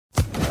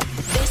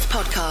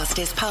podcast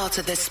is part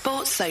of the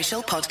Sports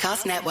Social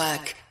Podcast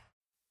Network.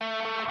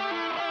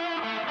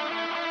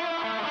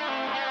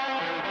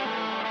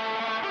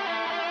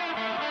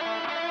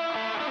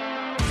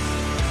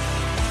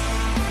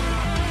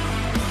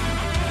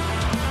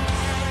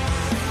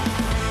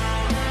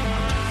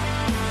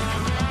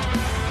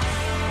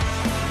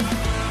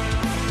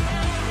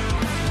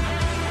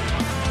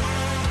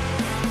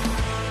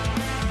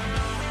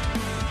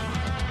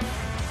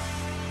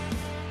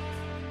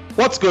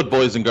 What's good,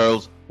 boys and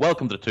girls?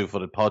 Welcome to the Two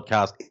Footed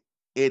Podcast.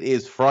 It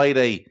is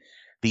Friday,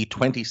 the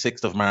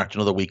 26th of March.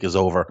 Another week is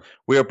over.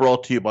 We are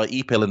brought to you by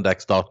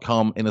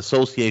epailindex.com in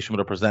association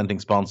with our presenting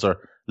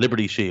sponsor,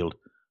 Liberty Shield.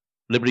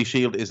 Liberty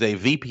Shield is a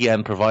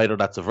VPN provider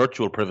that's a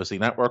virtual privacy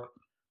network.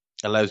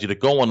 Allows you to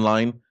go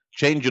online,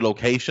 change your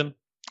location,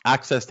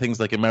 access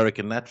things like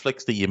American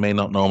Netflix that you may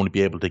not normally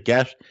be able to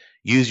get,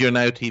 use your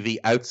Now TV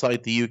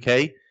outside the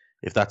UK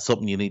if that's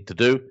something you need to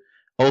do.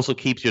 Also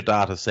keeps your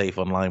data safe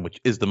online, which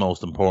is the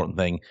most important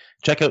thing.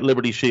 Check out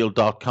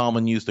libertyshield.com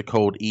and use the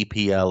code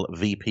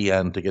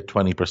EPLVPN to get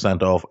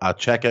 20% off at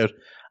checkout.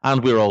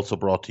 And we're also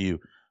brought to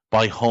you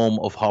by Home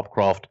of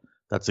Hopcroft.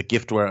 That's a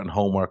giftware and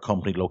homeware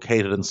company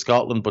located in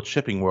Scotland but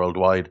shipping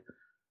worldwide.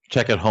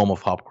 Check out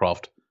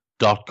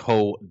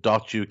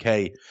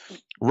homeofhopcroft.co.uk.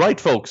 Right,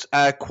 folks,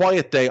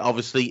 quiet day,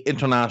 obviously,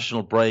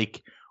 international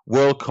break,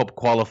 World Cup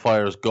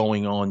qualifiers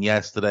going on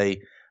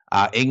yesterday.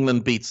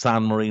 England beat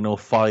San Marino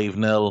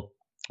 5-0.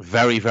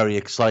 Very, very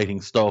exciting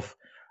stuff.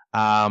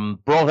 Brought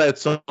out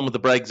some of the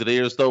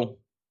Brexiteers, though.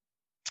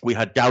 We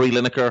had Gary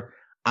Lineker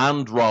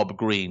and Rob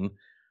Green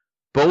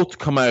both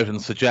come out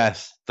and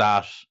suggest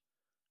that,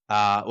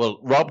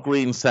 Rob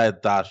Green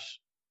said that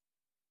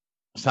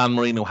San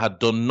Marino had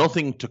done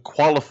nothing to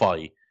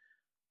qualify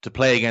to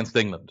play against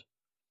England.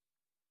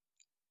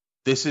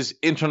 This is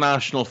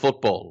international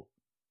football.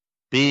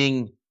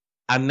 Being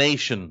a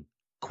nation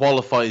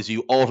qualifies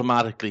you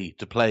automatically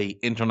to play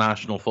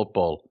international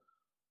football.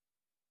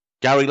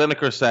 Gary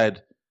Lineker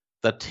said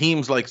that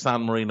teams like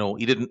San Marino,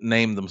 he didn't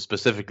name them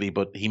specifically,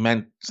 but he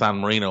meant San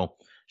Marino,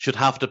 should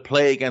have to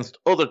play against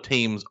other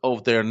teams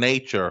of their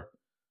nature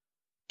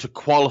to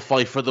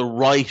qualify for the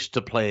right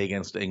to play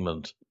against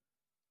England.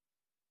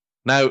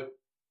 Now,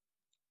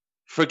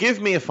 forgive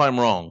me if I'm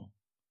wrong,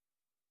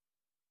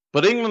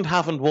 but England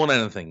haven't won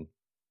anything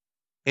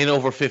in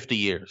over 50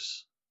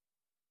 years.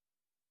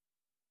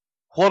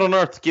 What on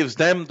earth gives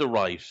them the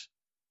right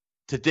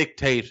to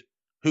dictate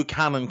who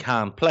can and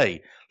can't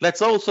play?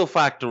 Let's also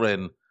factor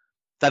in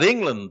that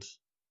England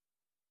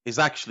is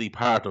actually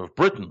part of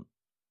Britain,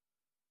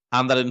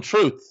 and that in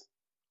truth,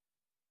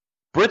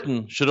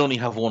 Britain should only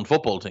have one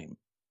football team.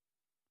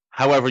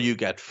 However, you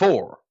get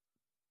four.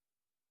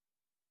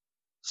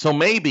 So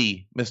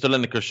maybe Mr.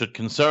 Lineker should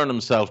concern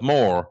himself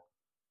more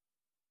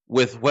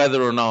with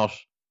whether or not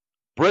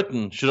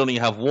Britain should only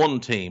have one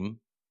team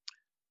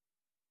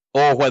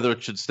or whether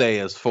it should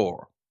stay as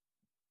four.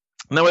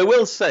 Now, I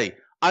will say,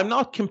 I'm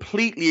not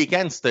completely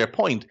against their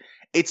point.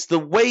 It's the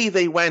way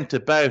they went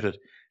about it,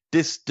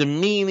 this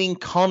demeaning,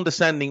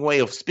 condescending way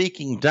of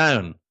speaking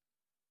down.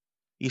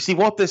 You see,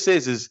 what this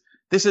is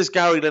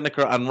Gary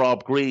Lineker and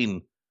Rob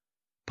Green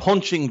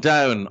punching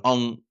down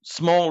on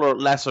smaller,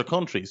 lesser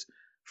countries.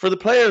 For the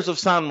players of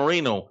San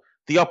Marino,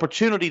 the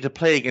opportunity to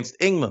play against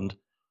England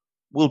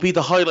will be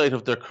the highlight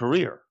of their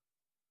career.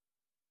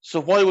 So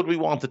why would we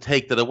want to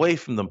take that away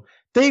from them?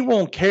 They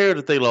won't care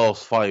that they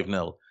lost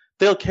 5-0.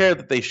 They'll care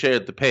that they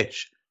shared the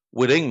pitch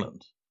with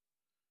England.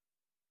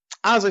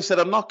 As I said,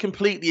 I'm not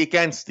completely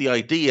against the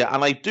idea,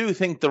 and I do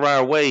think there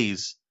are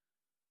ways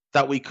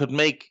that we could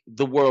make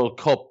the World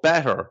Cup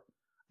better,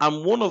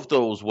 and one of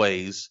those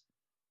ways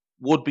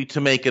would be to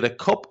make it a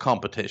cup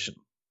competition,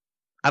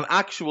 an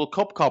actual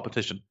cup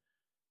competition.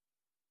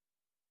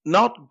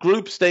 Not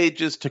group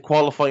stages to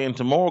qualify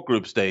into more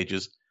group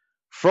stages.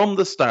 From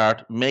the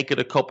start, make it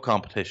a cup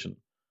competition.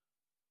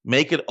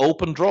 Make it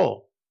open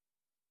draw.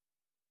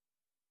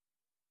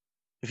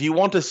 If you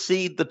want to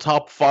seed the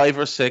top 5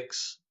 or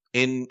 6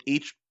 in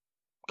each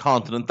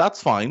continent,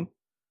 that's fine.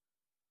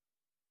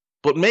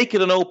 But make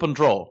it an open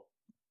draw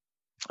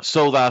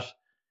so that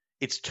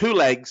it's 2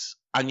 legs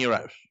and you're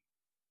out.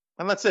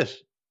 And that's it.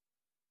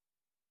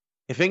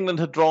 If England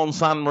had drawn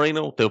San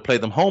Marino, they would play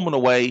them home and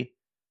away.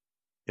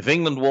 If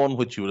England won,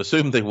 which you would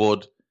assume they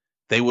would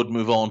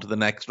move on to the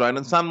next round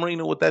and San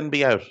Marino would then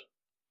be out.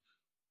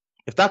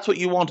 If that's what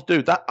you want to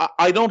do, that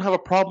I don't have a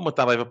problem with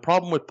that. I have a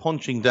problem with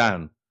punching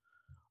down.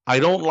 I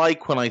don't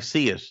like when I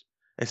see it,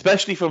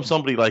 especially from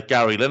somebody like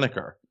Gary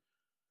Lineker.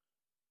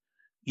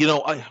 You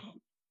know,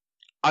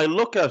 I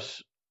look at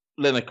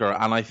Lineker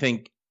and I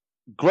think,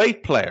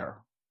 great player,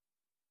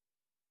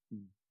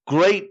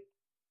 great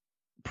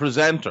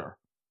presenter,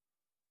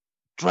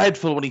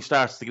 dreadful when he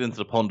starts to get into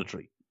the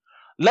punditry.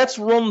 Let's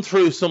run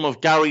through some of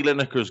Gary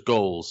Lineker's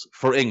goals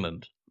for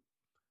England.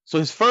 So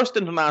his first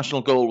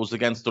international goal was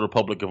against the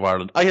Republic of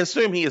Ireland. I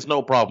assume he has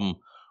no problem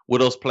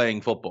with us playing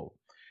football.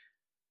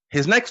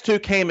 His next 2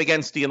 came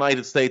against the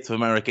United States of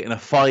America in a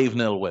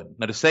 5-0 win.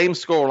 Now, the same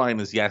scoreline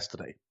as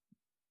yesterday.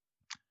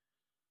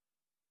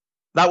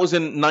 That was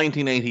in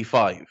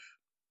 1985.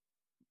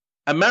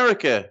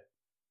 America,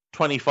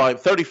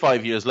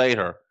 35 years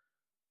later,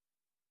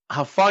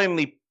 have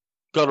finally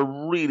got a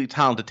really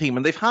talented team.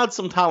 And they've had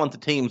some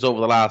talented teams over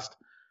the last,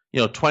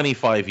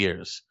 25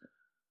 years.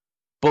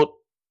 But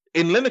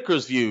in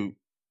Lineker's view,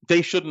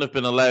 they shouldn't have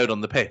been allowed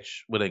on the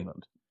pitch with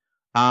England.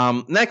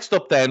 Next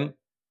up then,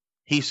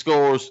 he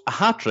scores a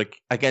hat-trick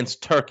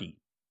against Turkey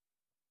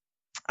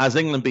as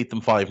England beat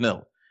them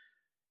 5-0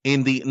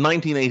 in the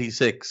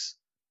 1986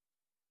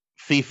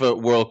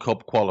 FIFA World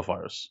Cup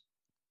qualifiers.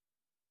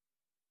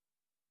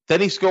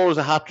 Then he scores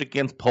a hat-trick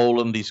against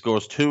Poland. He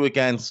scores 2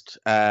 against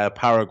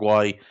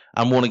Paraguay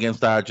and 1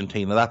 against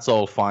Argentina. That's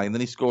all fine.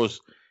 Then he scores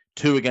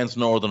 2 against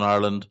Northern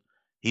Ireland.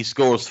 He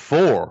scores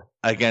 4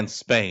 against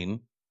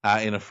Spain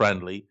in a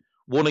friendly.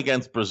 1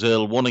 against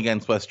Brazil, 1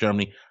 against West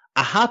Germany.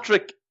 A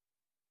hat-trick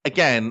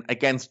again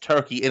against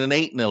Turkey in an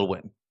 8-0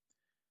 win.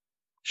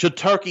 Should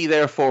Turkey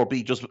therefore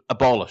be just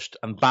abolished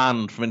and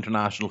banned from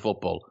international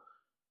football?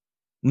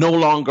 No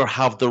longer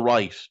have the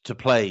right to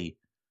play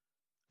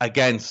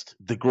against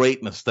the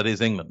greatness that is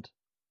England.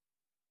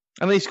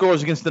 And then he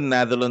scores against the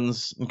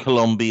Netherlands and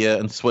Colombia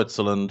and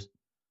Switzerland.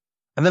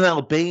 And then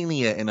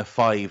Albania in a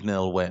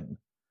 5-0 win.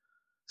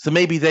 So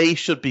maybe they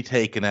should be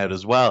taken out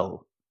as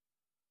well.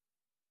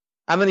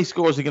 And then he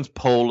scores against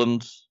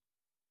Poland,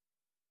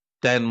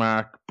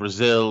 Denmark,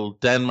 Brazil,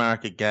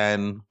 Denmark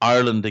again,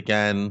 Ireland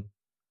again.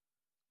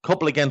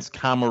 Couple against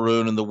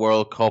Cameroon in the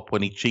World Cup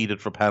when he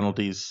cheated for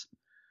penalties.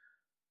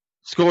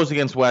 Scores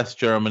against West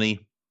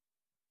Germany,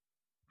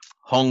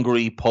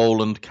 Hungary,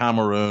 Poland,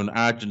 Cameroon,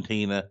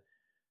 Argentina,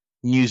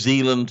 New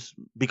Zealand.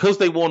 Because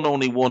they won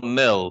only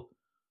 1-0,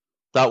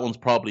 that one's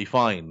probably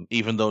fine,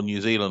 even though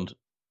New Zealand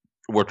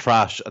were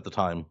trash at the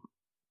time.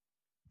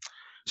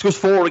 Scores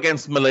 4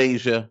 against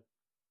Malaysia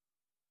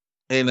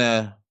in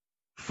a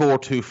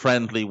 4-2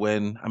 friendly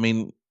win. I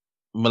mean,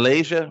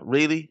 Malaysia,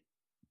 really?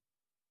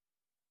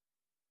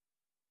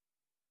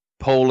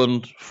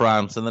 Poland,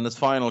 France, and then his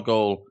final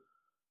goal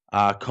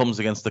comes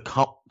against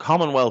the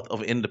Commonwealth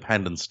of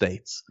Independent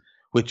States,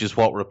 which is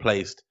what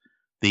replaced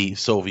the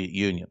Soviet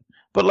Union.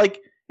 But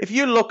if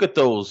you look at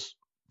those,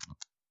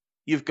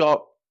 you've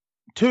got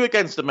 2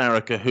 against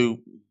America,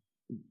 who,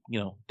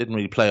 didn't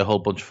really play a whole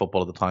bunch of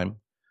football at the time.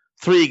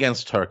 3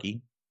 against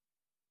Turkey.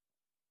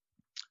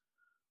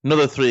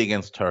 Another 3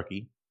 against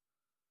Turkey.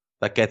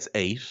 That gets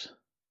 8.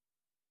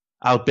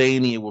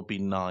 Albania would be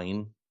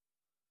 9.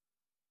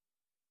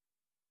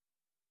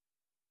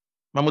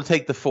 And we'll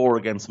take the 4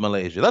 against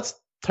Malaysia. That's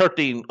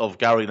 13 of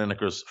Gary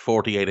Lineker's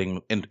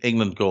 48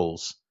 England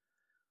goals.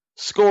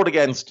 Scored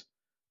against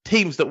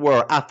teams that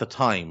were, at the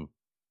time,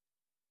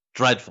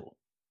 dreadful.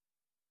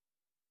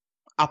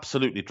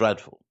 Absolutely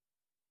dreadful.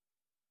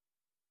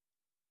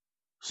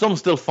 Some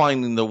still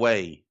finding the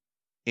way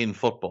in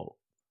football.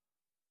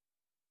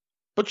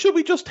 But should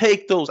we just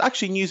take those?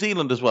 Actually, New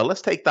Zealand as well.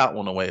 Let's take that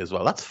one away as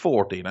well. That's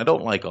 14. I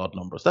don't like odd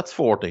numbers. That's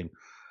 14.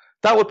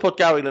 That would put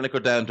Gary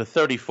Lineker down to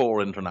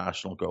 34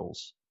 international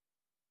goals.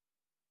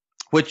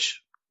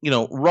 Which,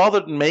 rather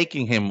than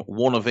making him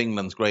one of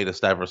England's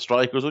greatest ever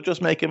strikers, would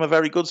just make him a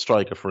very good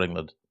striker for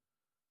England.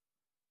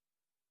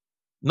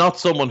 Not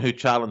someone who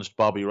challenged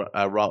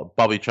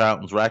Bobby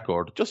Charlton's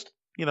record. Just,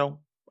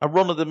 a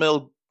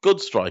run-of-the-mill good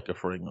striker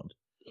for England.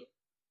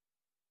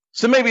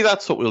 So maybe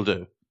that's what we'll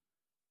do.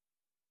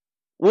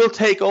 We'll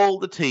take all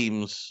the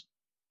teams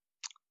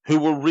who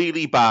were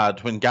really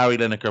bad when Gary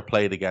Lineker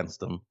played against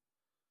them,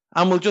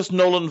 and we'll just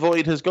null and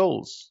void his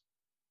goals.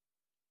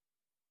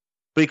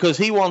 Because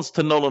he wants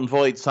to null and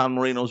void San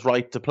Marino's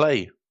right to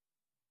play.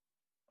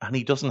 And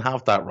he doesn't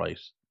have that right.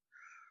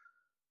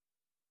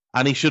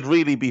 And he should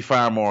really be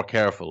far more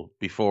careful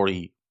before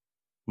he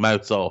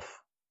mouths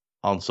off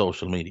on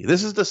social media.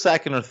 This is the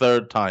 2nd or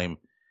 3rd time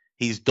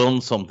he's done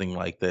something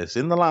like this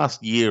in the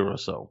last year or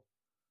so.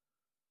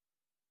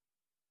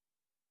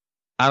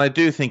 And I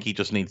do think he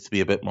just needs to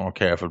be a bit more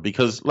careful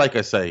because, like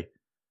I say,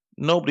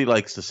 nobody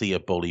likes to see a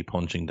bully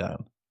punching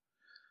down.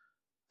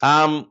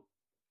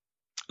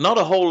 Not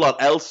a whole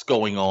lot else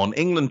going on.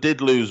 England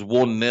did lose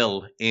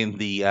 1-0 in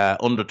the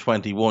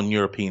Under-21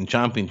 European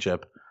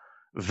Championship.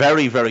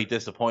 Very, very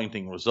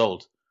disappointing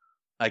result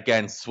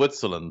against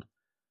Switzerland.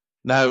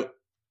 Now,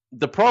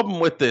 the problem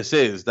with this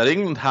is that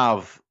England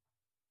have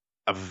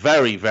a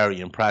very, very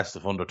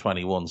impressive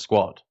Under-21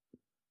 squad.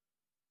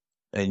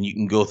 And you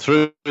can go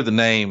through the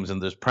names,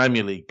 and there's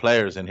Premier League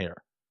players in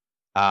here.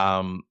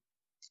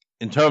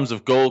 In terms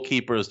of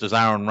goalkeepers, there's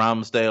Aaron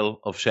Ramsdale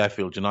of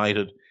Sheffield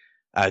United.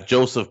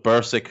 Joseph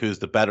Bursick, who's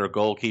the better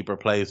goalkeeper,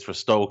 plays for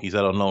Stoke. He's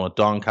out on loan at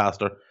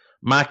Doncaster.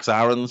 Max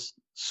Aarons,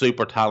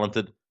 super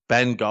talented.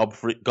 Ben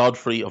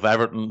Godfrey of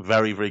Everton,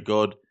 very, very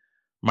good.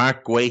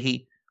 Mark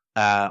Guehi,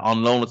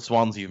 on loan at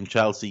Swansea from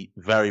Chelsea,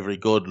 very, very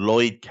good.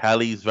 Lloyd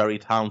Kelly's very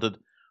talented.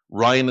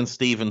 Ryan and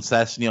Steven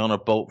Sessegnon are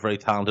both very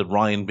talented.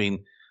 Ryan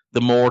being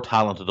the more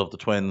talented of the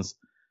twins.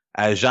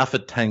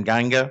 Japhet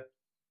Tanganga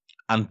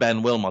and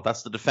Ben Wilmot.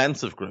 That's the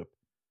defensive group.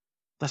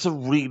 That's a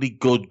really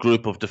good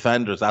group of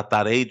defenders at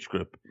that age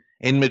group.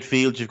 In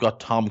midfield, you've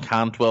got Todd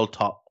Cantwell,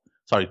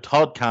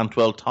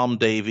 Tom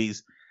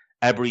Davies,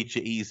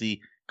 Eberechi Eze,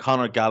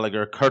 Conor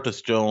Gallagher,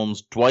 Curtis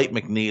Jones, Dwight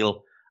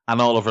McNeil,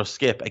 and Oliver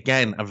Skipp.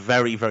 Again, a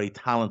very, very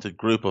talented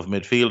group of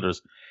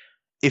midfielders.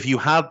 If you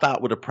had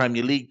that with a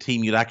Premier League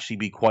team, you'd actually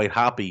be quite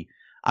happy.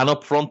 And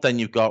up front, then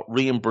you've got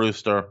Rhian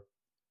Brewster,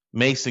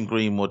 Mason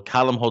Greenwood,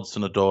 Callum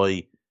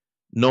Hudson-Odoi,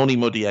 Noni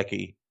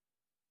Mudieke,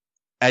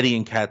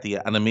 Eddie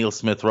Nketiah, and Emile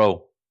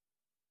Smith-Rowe.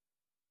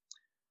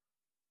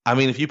 I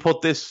mean, if you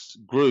put this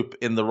group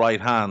in the right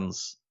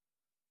hands,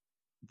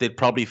 they'd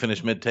probably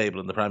finish mid-table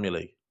in the Premier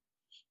League.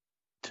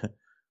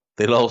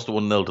 They lost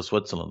 1-0 to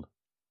Switzerland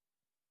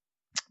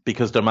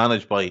because they're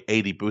managed by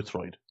Adi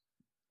Boothroyd.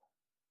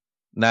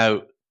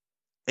 Now,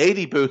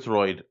 Adi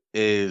Boothroyd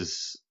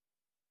is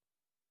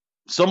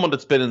someone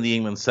that's been in the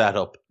England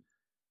setup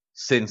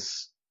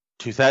since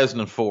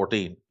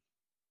 2014.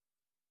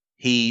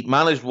 He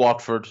managed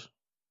Watford,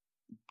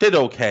 did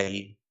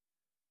okay.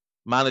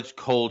 Managed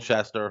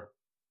Colchester,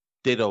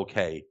 did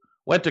okay.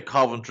 Went to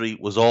Coventry,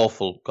 was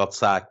awful, got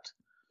sacked.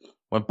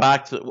 Went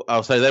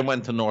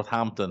to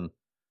Northampton,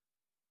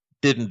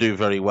 didn't do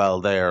very well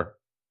there,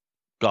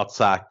 got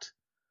sacked.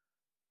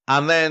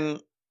 And then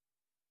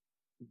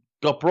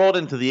got brought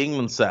into the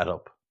England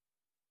setup.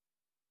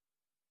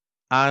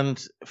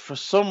 And for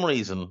some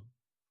reason,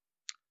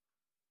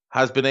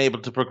 has been able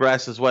to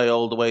progress his way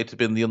all the way to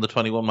being the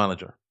under-21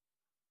 manager.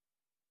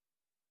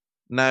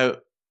 Now,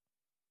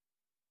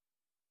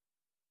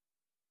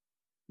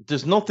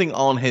 there's nothing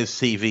on his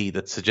CV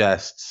that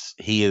suggests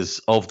he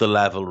is of the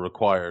level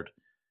required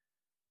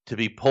to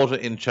be put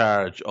in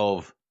charge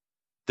of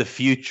the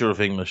future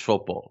of English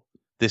football,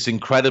 this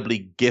incredibly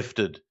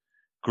gifted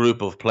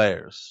group of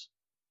players.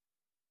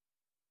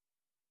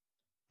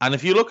 And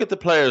if you look at the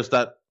players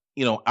that,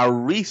 are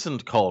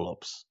recent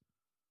call-ups,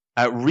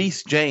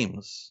 Reece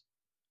James,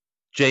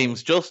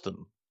 James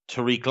Justin,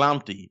 Tariq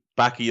Lamptey,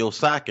 Bakayoko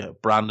Saka,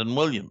 Brandon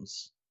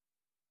Williams,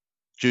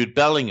 Jude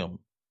Bellingham,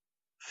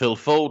 Phil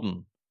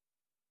Foden,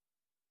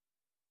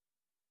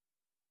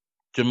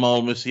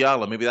 Jamal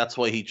Musiala. Maybe that's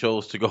why he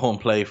chose to go and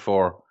play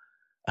for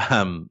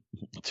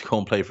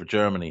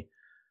Germany.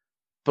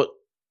 But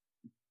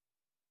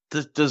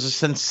there's a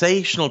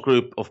sensational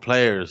group of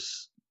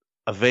players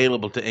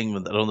available to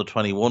England at under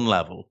 21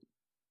 level.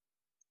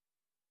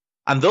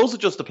 And those are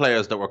just the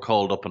players that were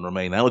called up and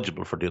remain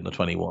eligible for the under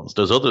 21s.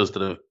 There's others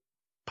that have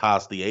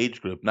passed the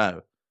age group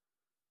now.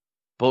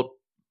 But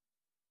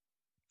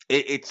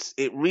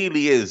it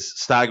really is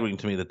staggering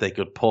to me that they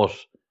could put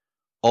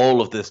all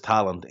of this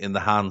talent in the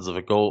hands of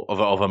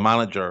a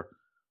manager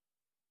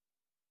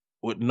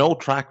with no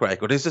track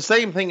record. It's the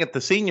same thing at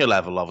the senior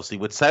level, obviously,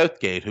 with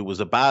Southgate, who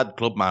was a bad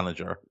club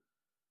manager,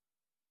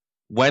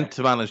 went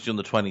to manage the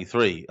under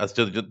 23 as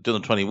the under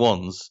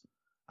 21s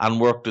and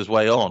worked his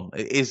way on.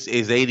 Is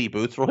Adi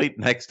Boothroyd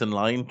next in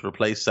line to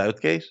replace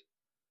Southgate?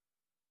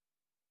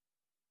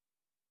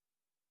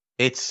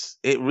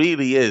 It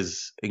really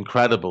is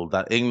incredible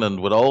that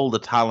England, with all the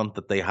talent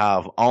that they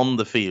have on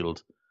the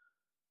field,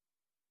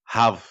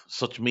 have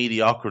such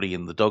mediocrity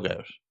in the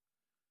dugout.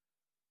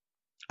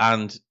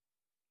 And,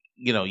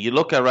 you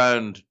look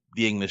around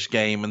the English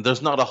game and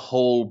there's not a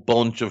whole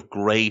bunch of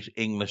great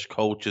English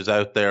coaches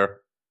out there.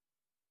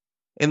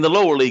 In the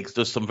lower leagues,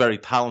 there's some very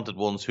talented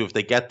ones who, if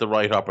they get the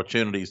right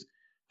opportunities,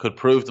 could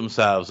prove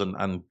themselves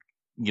and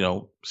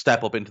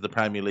step up into the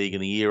Premier League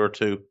in a year or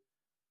two.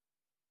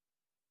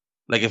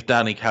 Like if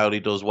Danny Cowley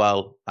does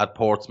well at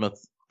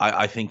Portsmouth,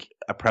 I think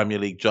a Premier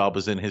League job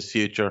is in his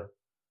future.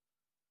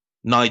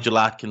 Nigel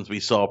Atkins, we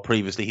saw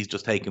previously, he's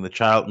just taken the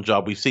Charlton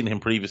job. We've seen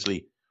him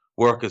previously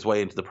work his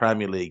way into the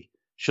Premier League.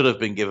 Should have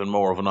been given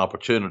more of an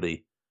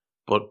opportunity,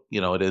 but,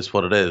 it is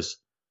what it is.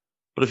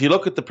 But if you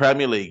look at the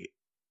Premier League,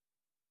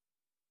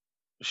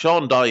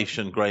 Sean Dyche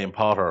and Graham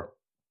Potter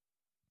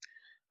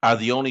are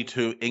the only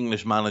two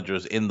English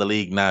managers in the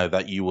league now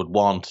that you would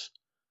want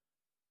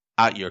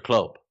at your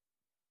club.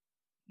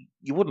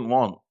 You wouldn't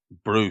want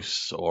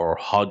Bruce or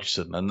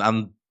Hodgson,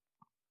 and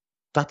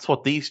that's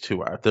what these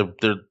two are. They're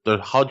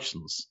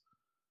Hodgsons.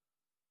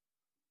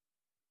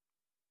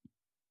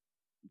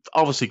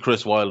 Obviously,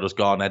 Chris Wilder's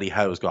gone. Eddie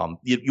Howe's gone.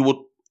 You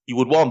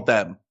would want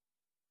them.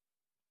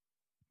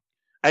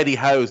 Eddie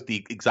Howe's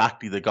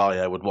exactly the guy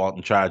I would want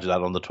in charge of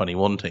that under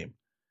 21 team.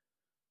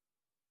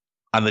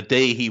 And the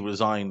day he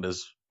resigned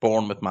as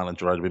Bournemouth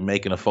manager, I'd be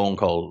making a phone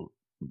call.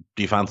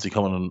 Do you fancy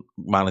coming and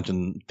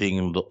managing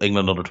the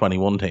England under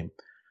 21 team?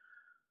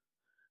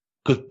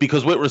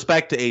 Because with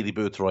respect to Adi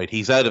Boothroyd,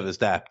 he's out of his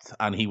depth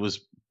and he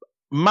was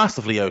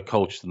massively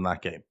outcoached in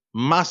that game.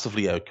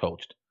 Massively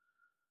outcoached.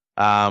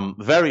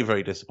 Very,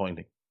 very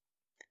disappointing.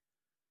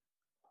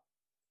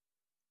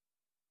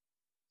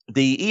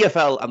 The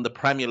EFL and the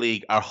Premier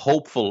League are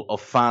hopeful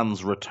of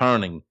fans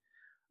returning,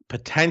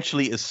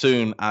 potentially as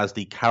soon as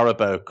the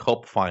Carabao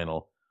Cup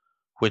final,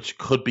 which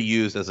could be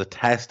used as a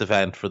test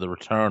event for the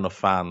return of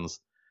fans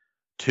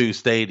to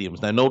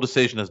stadiums. Now, no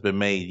decision has been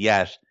made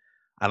yet,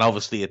 and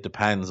obviously it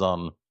depends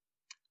on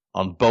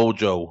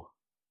Bojo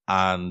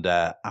and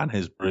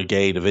his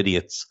brigade of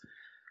idiots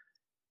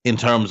in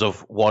terms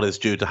of what is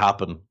due to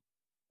happen.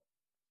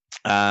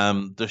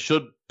 There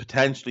should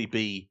potentially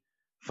be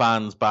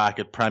fans back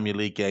at Premier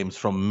League games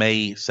from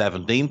May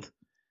 17th,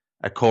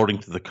 according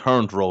to the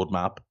current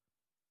roadmap,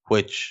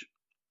 which,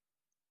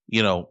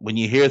 when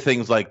you hear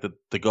things like that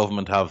the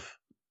government have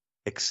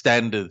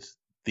extended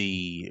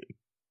the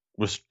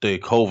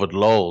COVID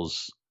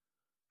laws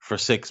for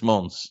 6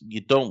 months,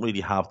 you don't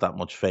really have that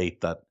much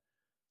faith that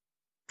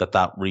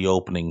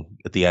reopening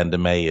at the end of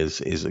May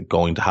is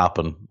going to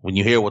happen. When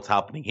you hear what's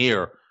happening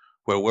here,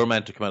 where we're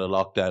meant to come out of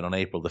lockdown on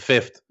April the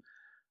 5th,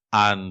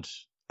 and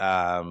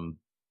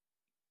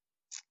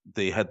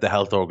the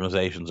health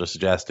organizations are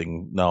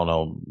suggesting,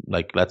 no,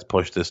 let's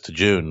push this to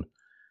June.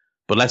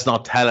 But let's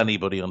not tell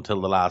anybody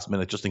until the last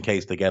minute, just in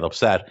case they get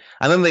upset.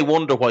 And then they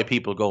wonder why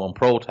people go and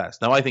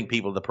protest. Now, I think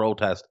people that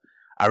protest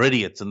are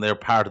idiots, and they're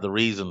part of the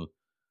reason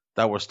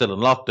that we're still in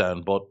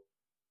lockdown. But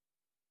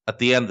at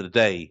the end of the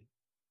day,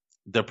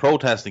 they're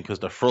protesting because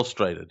they're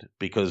frustrated,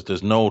 because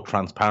there's no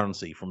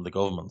transparency from the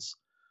governments.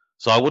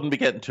 So I wouldn't be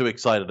getting too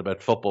excited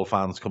about football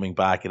fans coming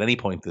back at any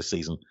point this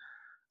season.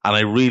 And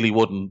I really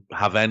wouldn't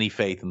have any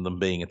faith in them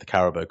being at the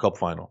Carabao Cup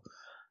final.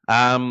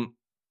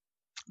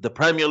 The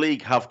Premier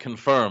League have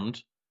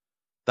confirmed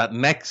that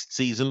next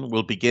season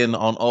will begin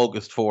on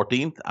August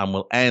 14th and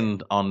will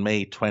end on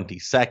May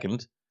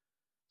 22nd.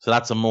 So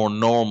that's a more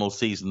normal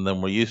season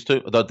than we're used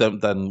to,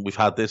 than we've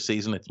had this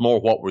season. It's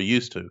more what we're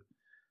used to.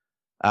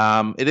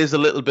 It is a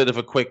little bit of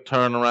a quick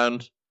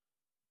turnaround,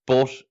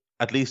 but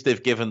at least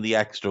they've given the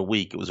extra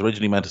week. It was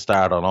originally meant to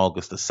start on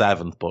August the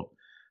 7th, but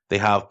they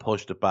have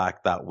pushed it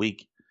back that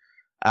week.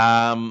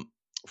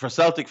 For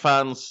Celtic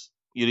fans,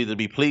 you'd either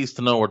be pleased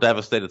to know or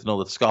devastated to know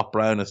that Scott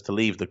Brown is to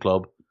leave the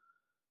club.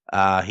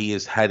 He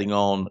is heading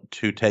on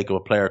to take up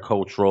a player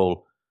coach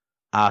role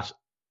at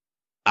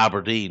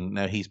Aberdeen.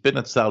 Now, he's been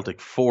at Celtic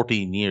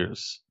 14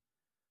 years.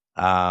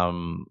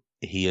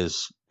 He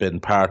has been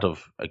part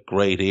of a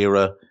great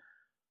era,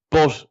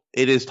 but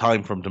it is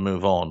time for him to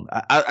move on.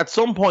 At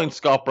some point,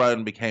 Scott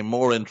Brown became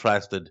more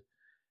interested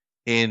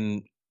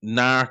in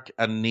narc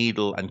and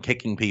needle and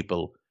kicking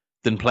people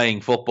than playing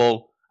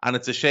football. And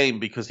it's a shame,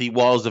 because he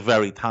was a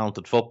very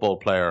talented football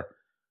player,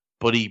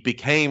 but he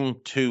became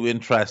too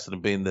interested in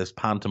being this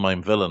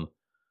pantomime villain.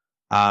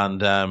 And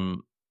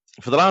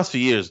for the last few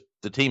years,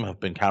 the team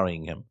have been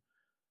carrying him.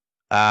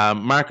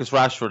 Marcus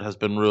Rashford has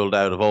been ruled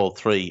out of all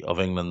three of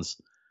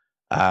England's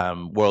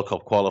World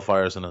Cup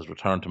qualifiers and has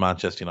returned to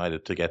Manchester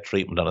United to get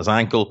treatment on his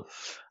ankle.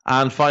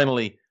 And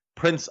finally,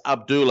 Prince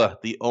Abdullah,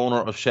 the owner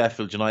of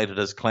Sheffield United,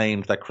 has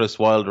claimed that Chris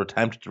Wilder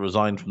attempted to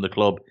resign from the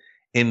club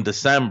in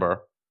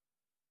December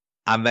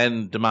and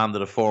then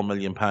demanded a £4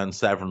 million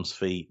severance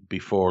fee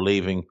before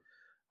leaving.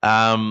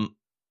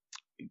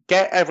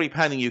 Get every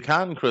penny you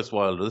can, Chris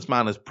Wilder. This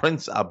man is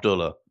Prince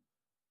Abdullah.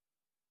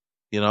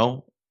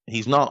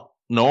 He's not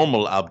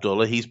normal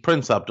Abdullah. He's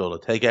Prince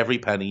Abdullah. Take every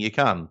penny you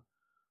can.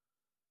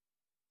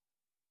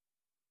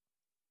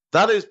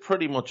 That is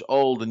pretty much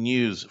all the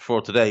news for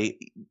today.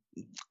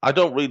 I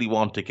don't really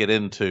want to get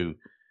into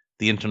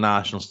the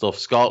international stuff.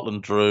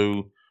 Scotland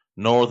drew.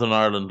 Northern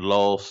Ireland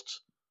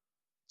lost.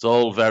 It's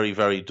all very,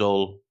 very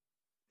dull.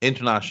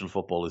 International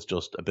football is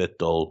just a bit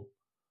dull.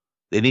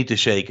 They need to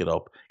shake it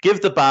up. Give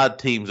the bad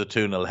teams a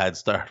 2-0 head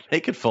start.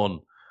 Make it fun.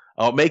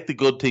 Or make the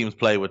good teams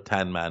play with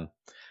 10 men.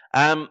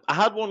 I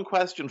had one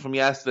question from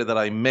yesterday that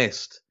I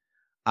missed.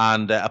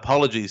 And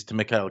apologies to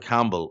Michael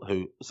Campbell,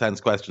 who sends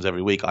questions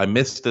every week. I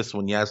missed this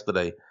one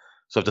yesterday,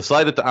 so I've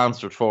decided to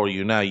answer it for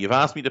you now. You've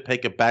asked me to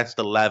pick a best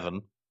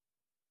 11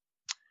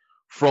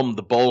 from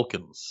the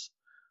Balkans.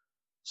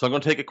 So I'm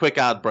going to take a quick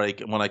ad break,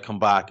 and when I come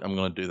back, I'm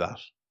going to do that.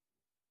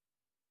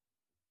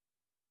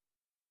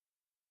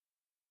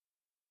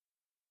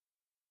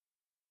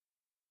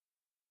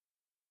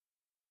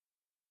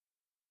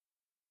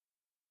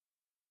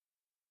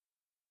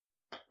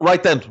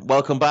 Right then,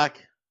 welcome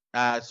back.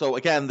 So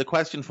again, the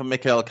question from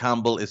Michael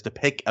Campbell is to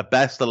pick a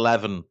best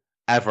 11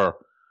 ever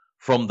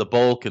from the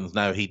Balkans.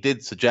 Now, he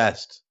did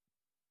suggest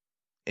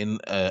in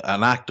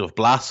an act of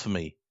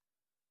blasphemy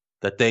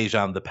that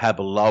Dejan the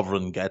Pebble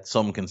Lovren get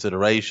some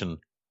consideration.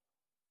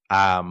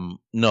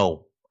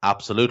 No,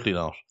 absolutely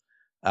not.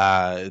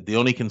 The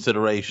only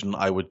consideration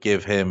I would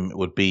give him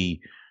would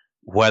be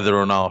whether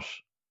or not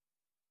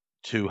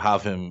to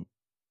have him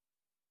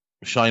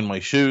shine my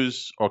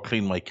shoes or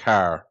clean my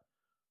car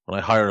when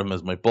I hire him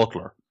as my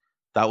butler.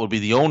 That would be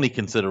the only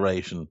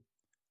consideration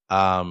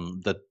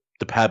that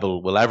the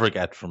Pebble will ever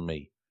get from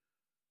me.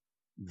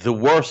 The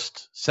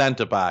worst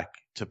centre-back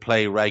to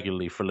play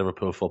regularly for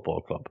Liverpool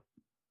Football Club.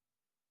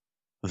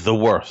 The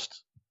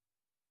worst.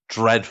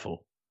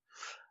 Dreadful.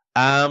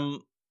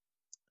 Right.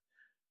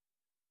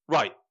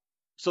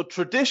 So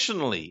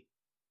traditionally,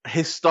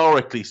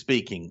 historically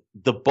speaking,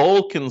 the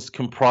Balkans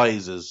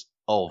comprises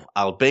of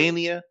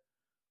Albania,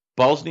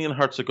 Bosnia and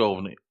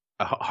Herzegovina,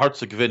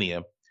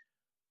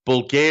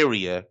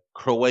 Bulgaria,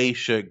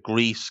 Croatia,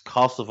 Greece,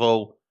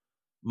 Kosovo,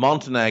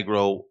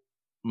 Montenegro,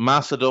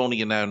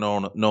 Macedonia, now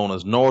known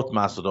as North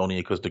Macedonia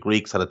because the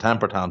Greeks had a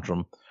temper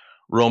tantrum,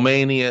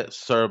 Romania,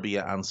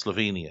 Serbia, and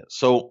Slovenia.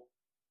 So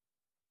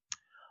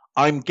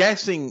I'm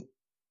guessing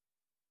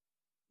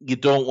you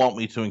don't want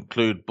me to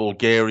include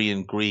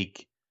Bulgarian,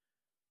 Greek,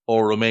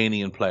 or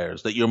Romanian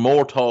players, that you're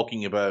more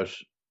talking about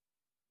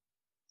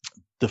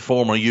the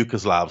former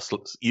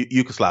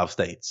Yugoslav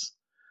states.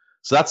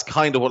 So that's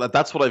kind of what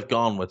I've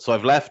gone with. So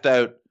I've left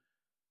out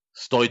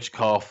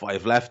Stoichkov,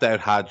 I've left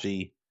out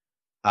Hagi,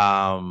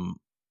 I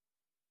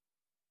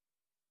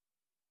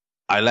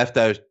left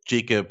out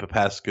Gica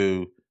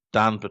Popescu,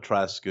 Dan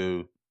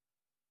Petrescu,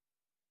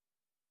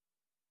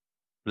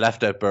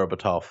 left out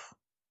Berbatov.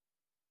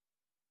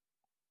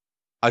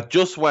 I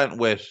just went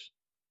with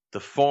the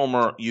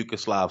former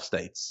Yugoslav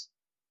states.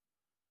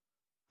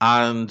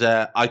 And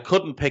I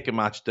couldn't pick a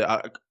match day.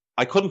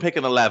 I couldn't pick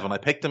an 11. I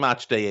picked a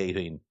match day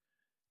 18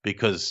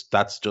 because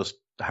that's just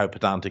how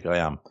pedantic I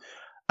am.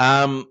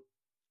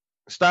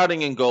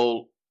 Starting in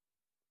goal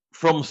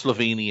from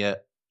Slovenia,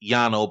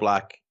 Jan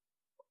Oblak.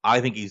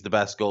 I think he's the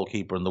best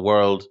goalkeeper in the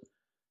world.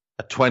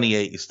 At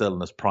 28, he's still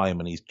in his prime,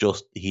 and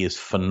he is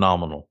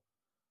phenomenal.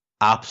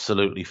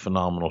 Absolutely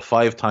phenomenal.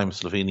 5-time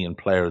Slovenian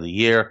Player of the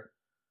Year.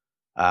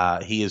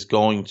 He is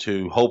going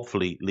to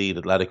hopefully lead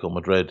Atletico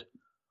Madrid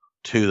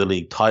to the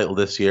league title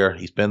this year.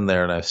 He's been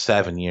there now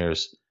 7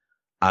 years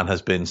and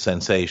has been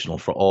sensational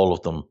for all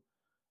of them.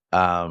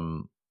 A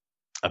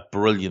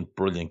brilliant,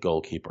 brilliant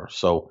goalkeeper.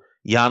 So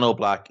Jan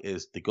Oblak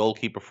is the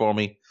goalkeeper for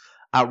me.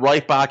 At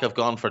right back, I've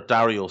gone for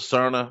Dario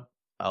Srna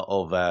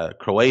of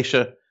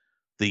Croatia,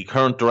 the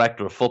current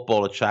director of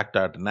football at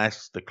Shakhtar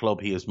Donetsk, the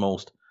club he is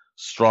most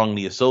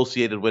strongly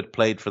associated with.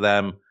 Played for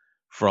them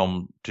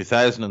from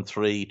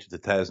 2003 to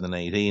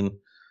 2018.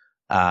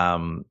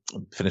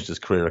 Finished his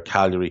career at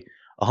Cagliari.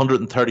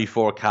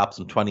 134 caps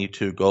and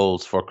 22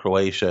 goals for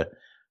Croatia.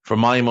 For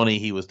my money,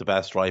 he was the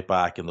best right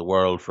back in the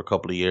world for a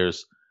couple of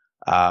years.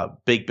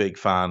 Big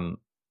fan.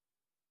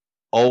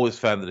 Always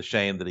found it a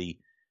shame that he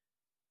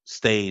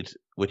stayed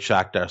with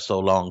Shakhtar so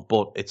long,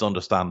 but it's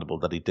understandable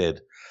that he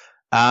did.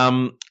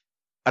 At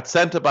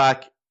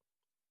centre-back,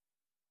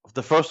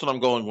 the first one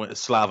I'm going with is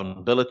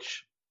Slaven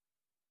Bilic.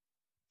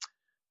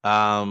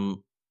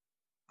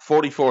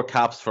 44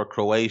 caps for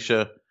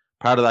Croatia.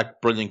 Part of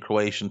that brilliant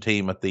Croatian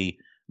team at the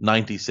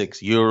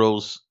 96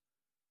 Euros.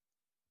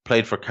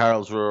 Played for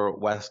Karlsruhe,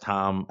 West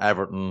Ham,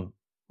 Everton.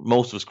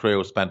 Most of his career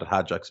was spent at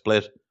Hajduk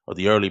Split, or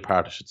the early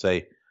part, I should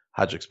say,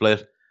 Hajduk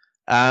Split.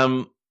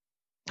 Hajduk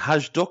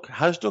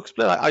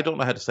Split? I don't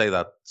know how to say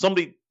that.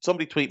 Somebody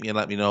tweet me and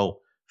let me know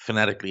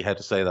phonetically how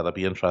to say that. I'd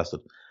be interested.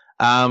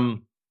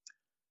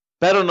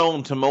 Better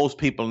known to most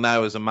people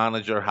now as a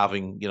manager,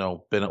 having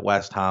been at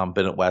West Ham,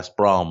 been at West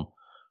Brom,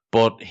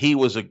 but he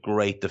was a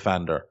great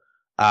defender.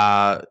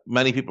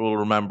 Many people will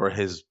remember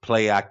his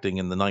play acting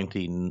in the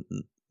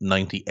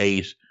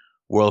 1998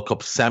 World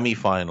Cup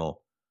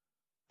semi-final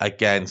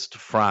against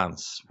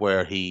France,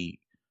 where he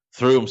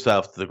threw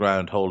himself to the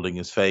ground holding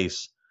his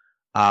face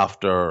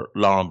after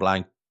Laurent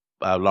Blanc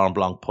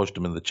pushed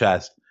him in the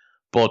chest.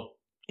 But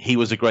he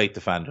was a great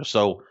defender.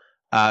 So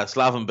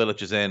Slaven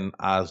Bilic is in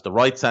as the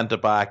right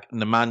centre-back.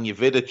 Nemanja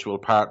Vidic will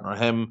partner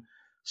him.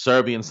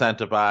 Serbian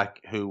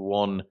centre-back who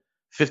won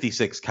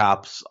 56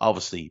 caps,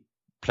 obviously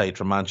played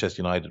for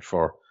Manchester United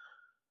for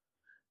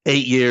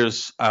 8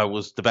 years,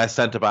 was the best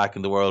centre-back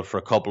in the world for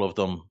a couple of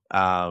them,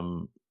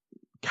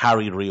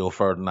 carried Rio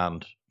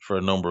Ferdinand for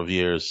a number of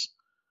years,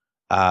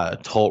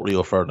 taught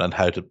Rio Ferdinand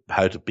how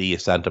to be a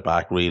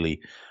centre-back,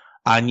 really,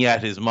 and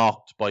yet is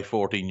mocked by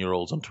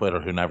 14-year-olds on Twitter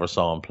who never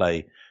saw him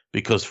play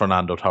because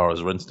Fernando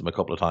Torres rinsed him a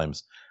couple of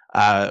times.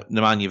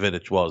 Nemanja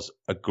Vidic was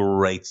a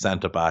great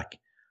centre-back,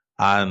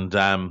 and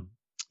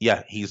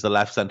he's the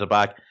left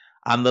centre-back.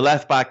 And the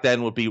left-back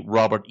then would be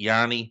Robert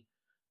Jarni,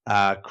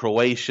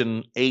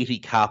 Croatian, 80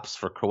 caps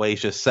for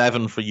Croatia,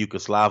 7 for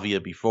Yugoslavia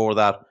before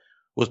that,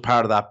 was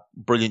part of that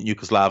brilliant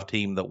Yugoslav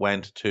team that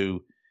went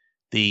to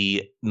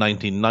the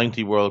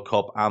 1990 World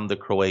Cup and the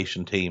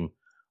Croatian team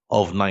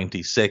of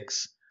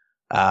 96.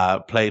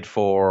 Played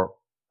for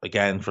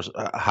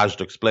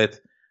Hajduk Split,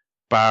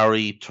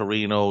 Bari,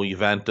 Torino,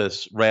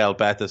 Juventus, Real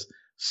Betis,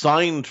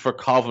 signed for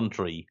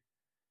Coventry,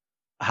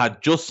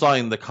 had just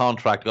signed the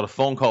contract, got a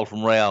phone call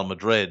from Real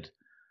Madrid,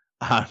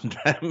 and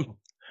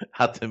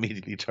had to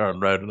immediately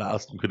turn around and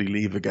ask him could he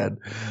leave again.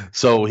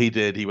 So he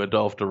did. He went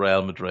off to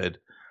Real Madrid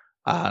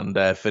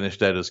and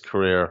finished out his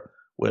career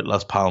with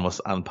Las Palmas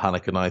and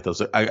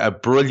Panathinaikos. A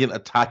brilliant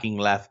attacking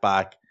left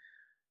back,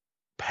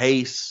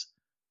 pace,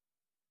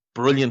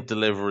 brilliant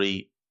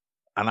delivery,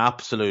 an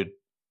absolute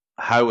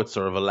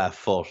howitzer of a left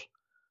foot.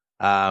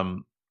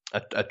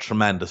 A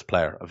tremendous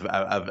player,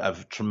 a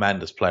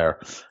tremendous player.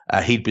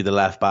 He'd be the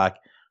left back.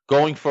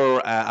 Going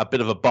for a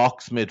bit of a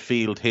box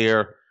midfield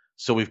here.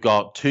 So we've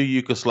got 2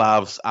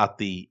 Yugoslavs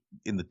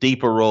in the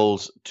deeper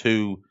roles,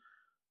 2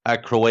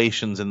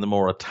 Croatians in the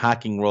more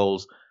attacking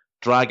roles.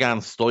 Dragan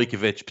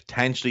Stojkovic,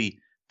 potentially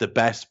the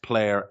best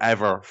player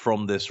ever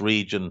from this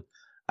region,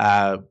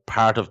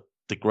 part of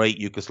the great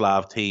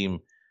Yugoslav team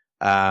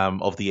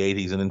of the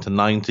 80s and into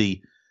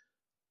 90,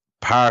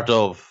 part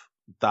of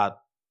that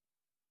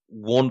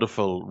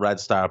wonderful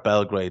Red Star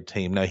Belgrade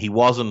team. Now, he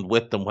wasn't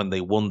with them when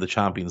they won the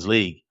Champions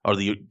League, or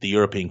the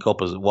European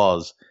Cup as it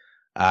was.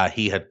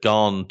 He had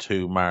gone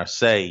to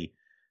Marseille.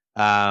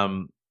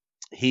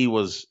 he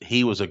was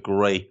a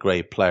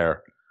great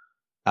player.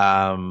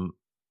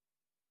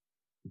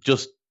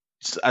 Just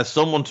as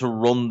someone to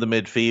run the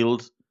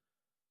midfield,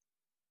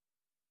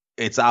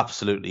 it's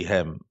absolutely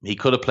him. He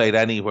could have played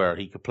anywhere.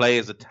 He could play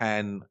as a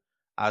 10,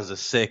 as a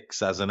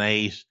 6, as an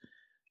 8,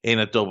 in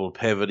a double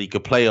pivot. He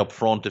could play up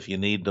front if you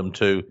need them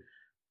to.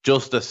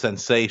 Just a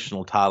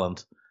sensational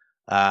talent.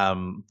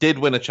 Did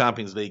win a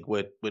Champions League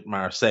with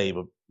Marseille,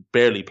 but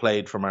barely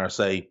played for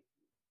Marseille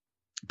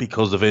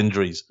because of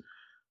injuries.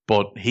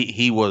 But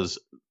he was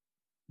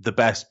the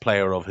best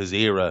player of his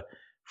era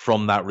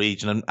from that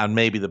region, and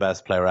maybe the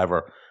best player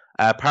ever.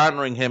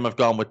 Partnering him, I've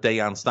gone with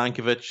Dejan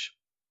Stankovic.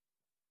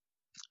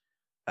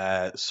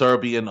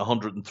 Serbian,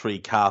 103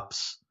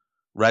 caps,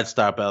 Red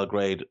Star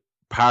Belgrade,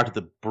 part of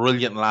the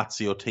brilliant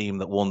Lazio team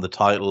that won the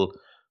title,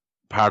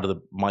 part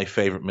of my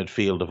favourite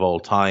midfield of all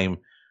time.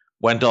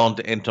 Went on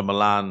to Inter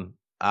Milan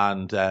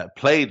and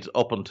played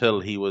up until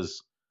he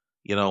was,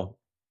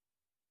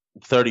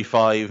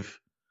 35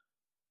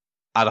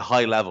 at a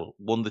high level.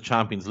 Won the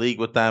Champions League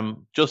with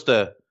them. Just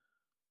an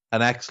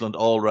excellent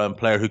all-round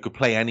player who could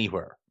play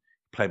anywhere.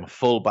 Play him at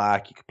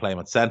full-back, you could play him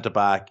at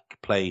centre-back, you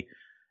could play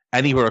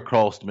anywhere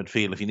across the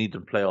midfield. If you need to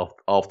play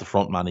off the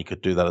front man, he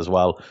could do that as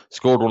well.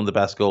 Scored one of the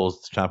best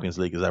goals the Champions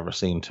League has ever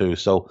seen too.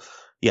 So,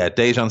 yeah,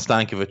 Dejan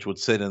Stankovic would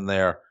sit in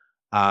there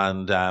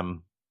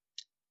and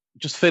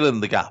just fill in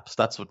the gaps.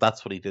 That's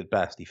what he did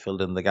best. He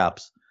filled in the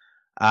gaps.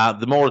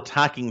 The more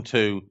attacking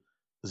two,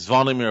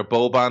 Zvonimir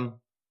Boban,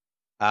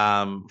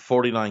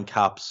 49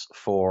 caps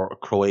for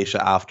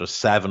Croatia after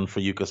 7 for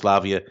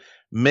Yugoslavia.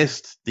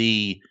 Missed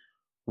the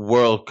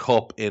World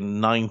Cup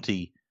in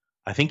 90.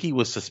 I think he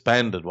was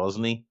suspended,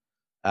 wasn't he?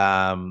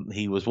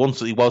 He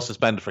was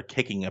suspended for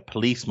kicking a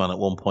policeman at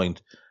one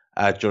point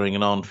during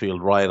an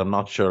on-field riot. I'm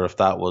not sure if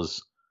that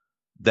was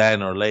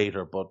then or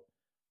later, but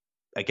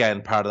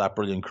again, part of that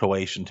brilliant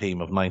Croatian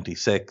team of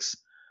 96.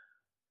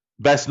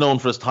 Best known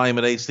for his time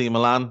at AC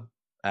Milan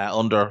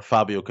under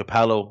Fabio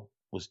Capello,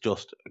 was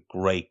just a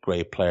great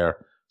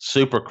player.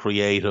 Super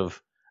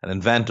creative, an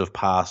inventive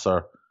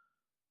passer,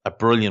 a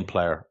brilliant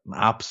player, an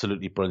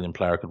absolutely brilliant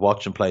player. Could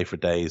watch him play for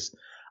days.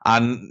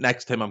 And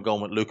next to him, I'm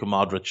going with Luka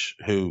Modric,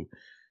 who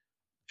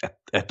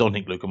I don't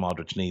think Luka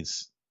Modric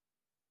needs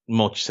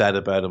much said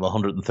about him.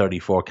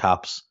 134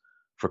 caps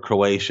for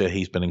Croatia.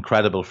 He's been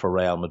incredible for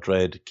Real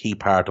Madrid. Key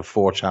part of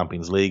 4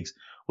 Champions Leagues.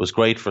 Was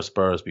great for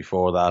Spurs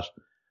before that.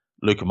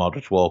 Luka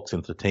Modric walks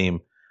into the team.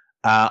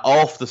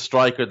 Off the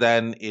striker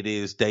then, it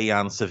is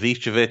Dejan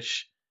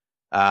Savicevic.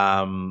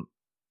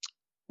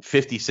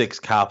 56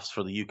 caps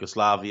for the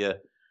Yugoslavia.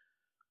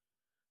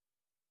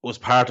 Was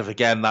part of,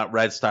 again, that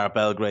Red Star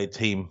Belgrade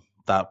team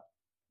that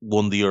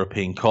won the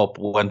European Cup.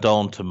 Went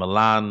on to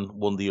Milan,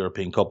 won the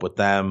European Cup with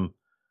them.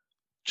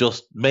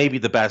 Just maybe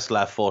the best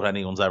left foot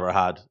anyone's ever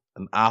had.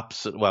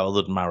 Other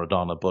than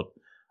Maradona, but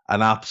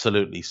an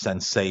absolutely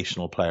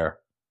sensational player.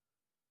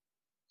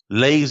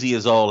 Lazy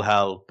as all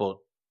hell, but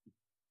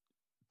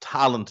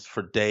talent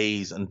for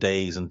days and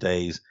days and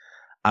days.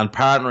 And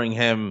partnering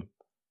him,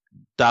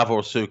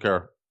 Davor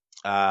Suker,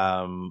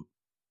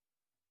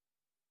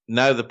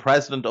 now the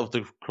president of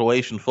the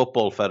Croatian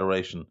Football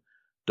Federation,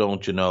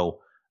 don't you know?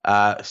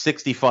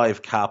 69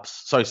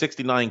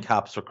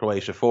 caps for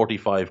Croatia,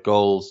 45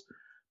 goals.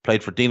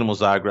 Played for Dinamo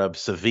Zagreb,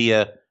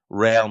 Sevilla,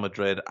 Real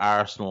Madrid,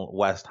 Arsenal,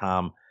 West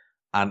Ham,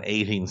 and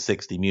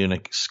 1860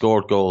 Munich.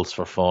 Scored goals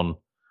for fun.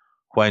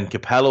 When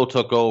Capello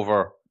took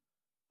over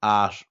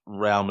at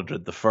Real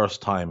Madrid the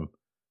first time,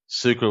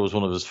 Suker was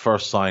one of his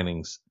first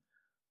signings,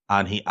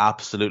 and he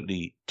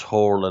absolutely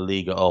tore La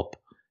Liga up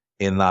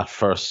in that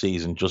first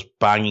season, just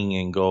banging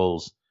in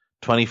goals.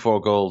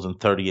 24 goals in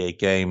 38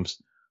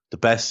 games. The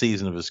best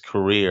season of his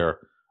career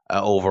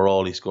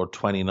overall. He scored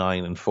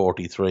 29 and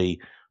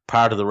 43.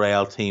 Part of the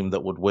Real team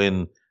that would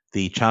win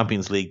the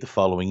Champions League the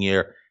following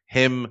year.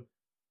 Him,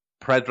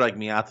 Predrag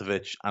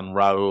Mijatovic, and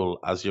Raul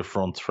as your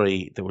front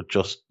three. They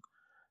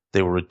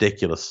were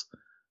ridiculous.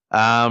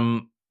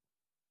 Again,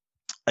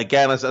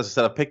 as I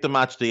said, I picked a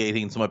match day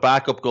 18, so my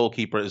backup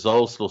goalkeeper is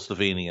also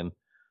Slovenian.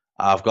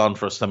 I've gone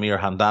for Samir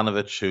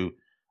Handanovic, who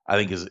I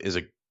think is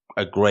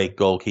a great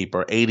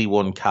goalkeeper.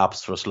 81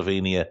 caps for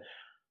Slovenia.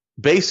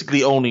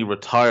 Basically only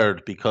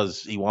retired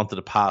because he wanted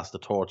to pass the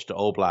torch to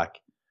Oblak.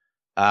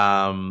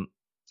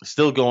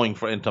 Still going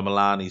for Inter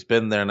Milan. He's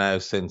been there now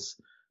since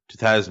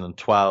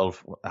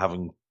 2012,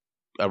 having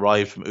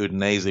arrived from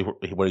Udinese,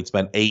 where he'd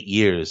spent 8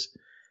 years.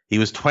 He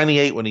was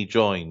 28 when he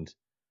joined,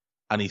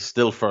 and he's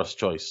still first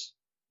choice.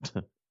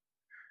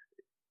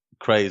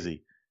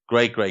 Crazy.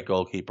 Great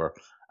goalkeeper.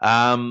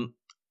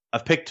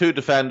 I've picked 2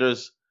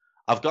 defenders.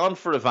 I've gone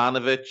for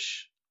Ivanovic,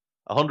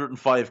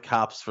 105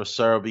 caps for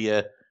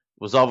Serbia.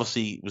 Was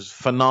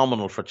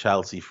phenomenal for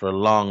Chelsea for a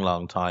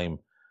long time.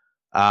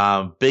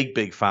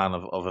 Big fan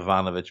of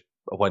Ivanovic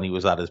when he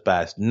was at his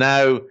best.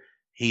 Now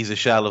he's a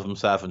shell of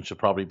himself and should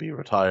probably be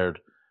retired.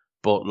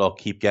 But look,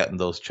 keep getting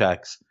those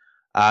checks.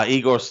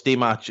 Igor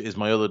Stimac is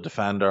my other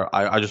defender.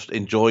 I just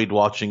enjoyed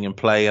watching him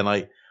play, and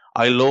I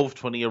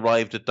loved when he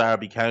arrived at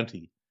Derby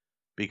County.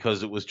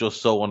 because it was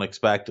just so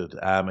unexpected.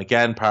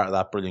 Again, part of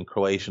that brilliant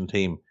Croatian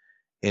team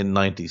in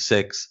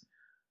 '96.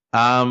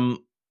 I've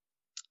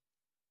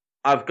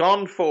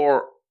gone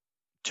for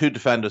 2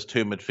 defenders,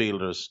 2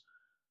 midfielders,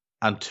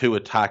 and 2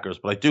 attackers,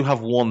 but I do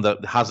have one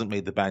that hasn't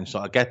made the bench, so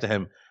I'll get to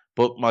him.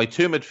 But my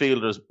 2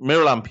 midfielders,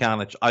 Miralem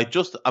Pjanic,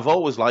 I've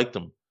always liked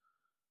him.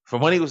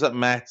 From when he was at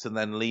Metz and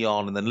then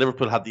Lyon, and then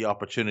Liverpool had the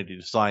opportunity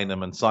to sign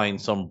him and sign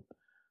some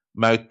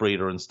mouth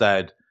breather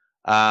instead.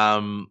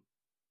 It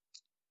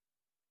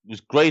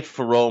was great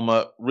for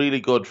Roma,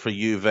 really good for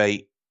Juve.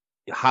 It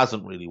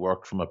hasn't really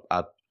worked from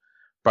at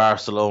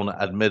Barcelona,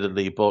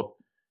 admittedly, but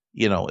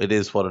it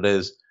is what it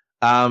is.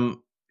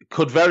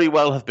 Could very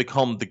well have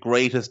become the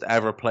greatest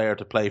ever player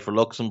to play for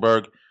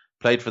Luxembourg.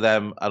 Played for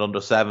them at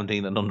under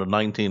 17 and under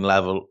 19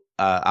 level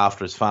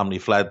after his family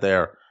fled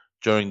there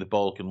during the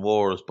Balkan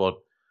Wars. But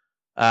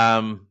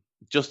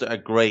just a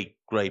great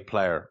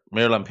player.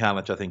 Miralem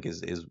Pjanic, I think,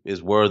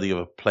 is worthy of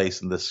a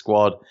place in this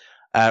squad.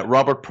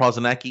 Robert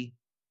Prosinecki,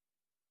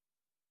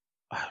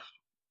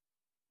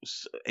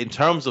 in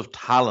terms of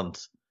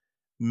talent,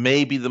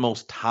 maybe the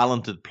most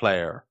talented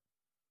player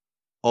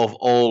of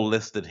all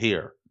listed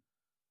here.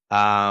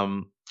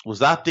 Was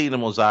that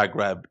Dinamo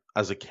Zagreb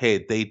as a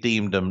kid? They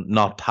deemed him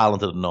not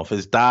talented enough.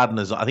 His dad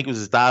I think it was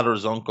his dad or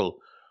his uncle,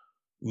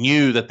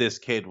 knew that this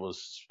kid was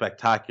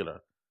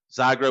spectacular.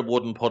 Zagreb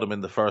wouldn't put him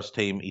in the first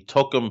team. He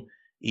took him,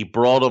 he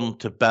brought him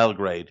to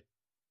Belgrade,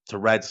 to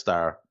Red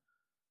Star,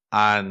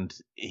 and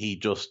he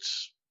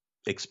just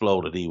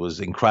exploded. He was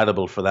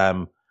incredible for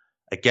them.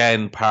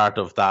 Again, part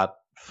of that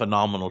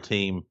phenomenal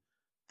team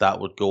that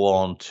would go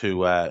on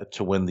to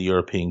win the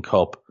European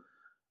Cup.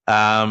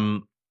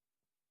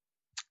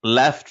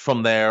 Left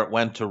from there,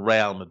 went to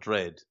Real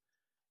Madrid.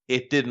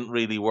 It didn't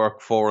really work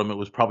for him. It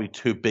was probably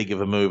too big of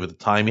a move at the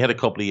time. He had a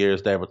couple of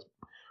years there, but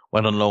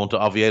went on loan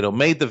to Oviedo.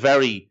 Made the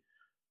very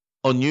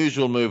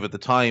unusual move at the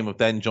time of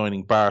then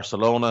joining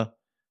Barcelona.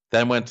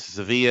 Then went to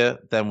Sevilla.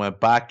 Then went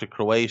back to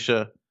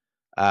Croatia.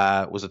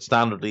 Was at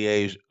Standard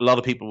Liège. A lot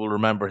of people will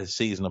remember his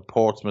season at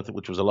Portsmouth,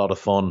 which was a lot of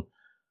fun.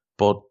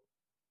 But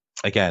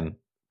again,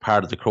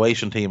 part of the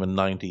Croatian team in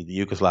 '90, the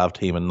Yugoslav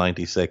team in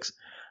 '96.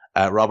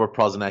 Robert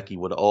Prosinecki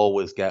would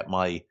always get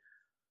my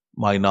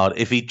nod.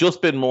 If he'd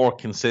just been more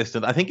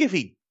consistent, I think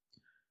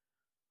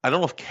I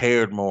don't know if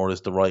cared more is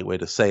the right way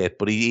to say it,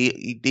 but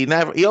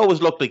he always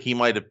looked like he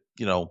might have,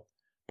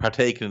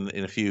 partaken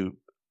in a few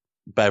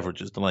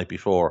beverages the night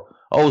before.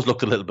 Always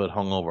looked a little bit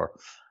hungover.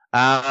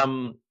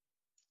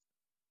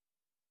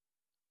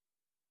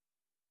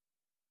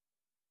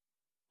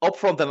 Up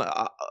front, then,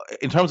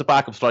 in terms of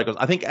backup strikers,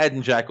 I think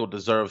Edin Dzeko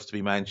deserves to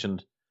be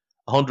mentioned.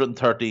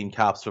 113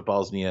 caps for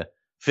Bosnia.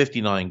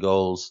 59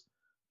 goals.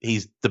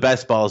 He's the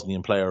best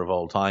Bosnian player of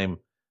all time.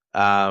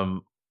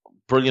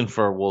 Brilliant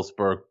for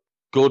Wolfsburg.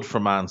 Good for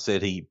Man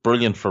City.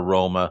 Brilliant for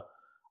Roma.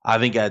 I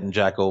think Edin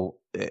Dzeko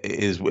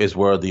is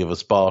worthy of a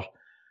spot.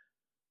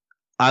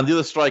 And the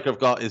other striker I've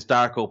got is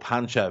Darko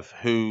Panchev,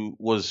 who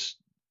was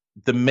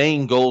the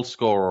main goal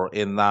scorer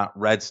in that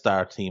Red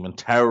Star team and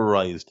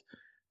terrorized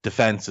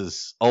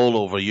defenses all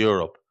over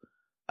Europe.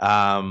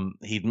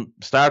 He'd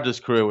started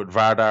his career with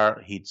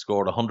Vardar. He'd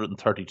scored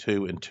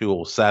 132 in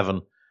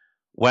 207.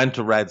 Went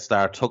to Red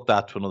Star, took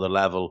that to another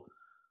level.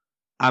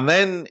 And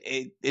then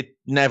it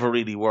never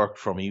really worked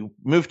for him. He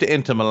moved to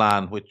Inter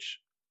Milan, which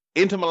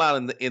Inter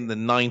Milan in the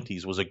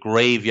 90s was a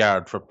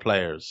graveyard for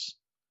players.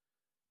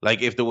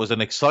 Like, if there was an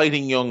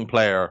exciting young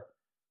player,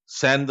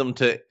 send them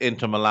to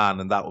Inter Milan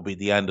and that would be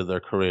the end of their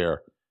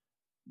career.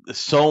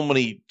 So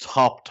many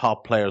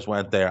top players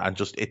went there and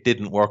just it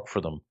didn't work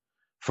for them.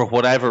 For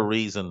whatever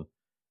reason,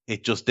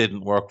 it just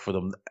didn't work for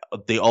them.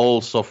 They all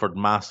suffered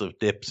massive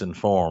dips in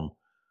form.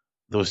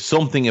 There was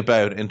something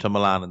about Inter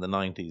Milan in the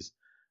 90s,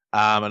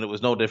 and it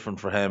was no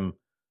different for him.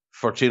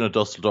 Fortuna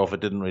Dusseldorf,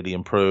 it didn't really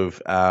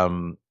improve.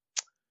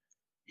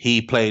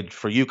 He played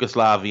for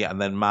Yugoslavia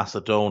and then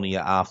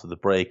Macedonia after the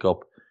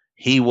breakup.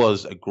 He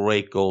was a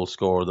great goal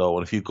scorer, though,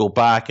 and if you go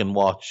back and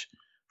watch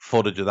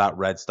footage of that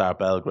Red Star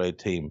Belgrade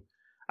team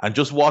and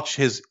just watch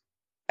his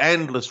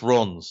endless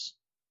runs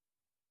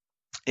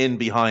in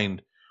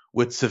behind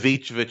with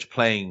Savicevic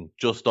playing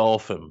just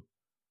off him,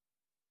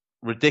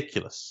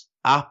 ridiculous.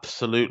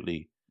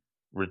 Absolutely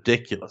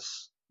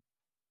ridiculous.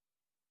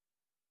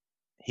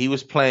 He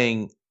was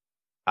playing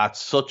at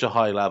such a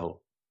high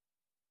level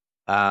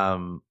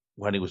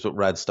when he was with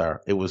Red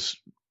Star.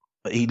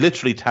 He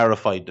literally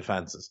terrified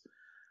defenses.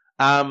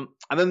 And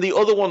then the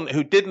other one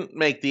who didn't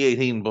make the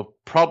 18 but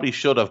probably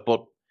should have,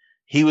 but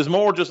he was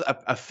more just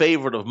a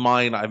favorite of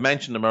mine. I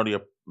mentioned him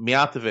earlier,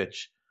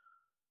 Mijatovic.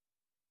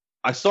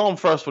 I saw him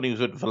first when he was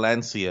with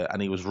Valencia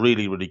and he was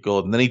really, really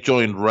good. And then he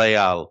joined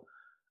Real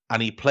and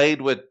he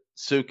played with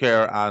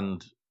Suker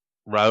and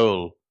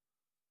Raul,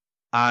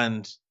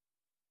 and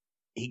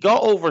he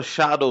got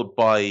overshadowed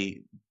by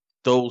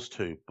those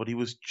two, but he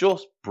was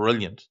just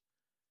brilliant.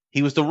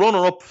 He was the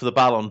runner-up for the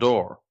Ballon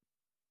d'Or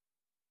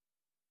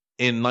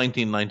in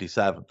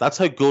 1997. That's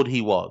how good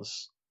he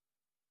was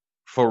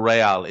for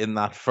Real in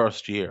that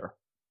first year.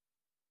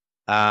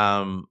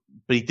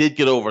 But he did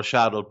get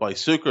overshadowed by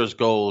Sucre's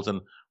goals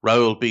and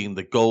Raul being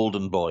the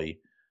golden boy.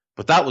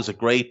 But that was a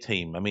great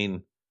team. I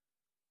mean,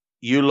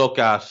 you look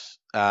at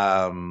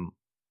Seedorf,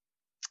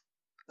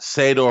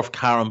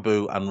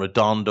 Carambou, and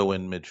Redondo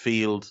in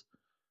midfield.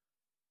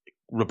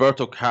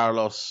 Roberto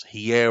Carlos,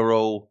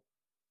 Hierro,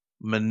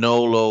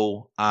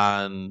 Manolo,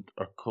 and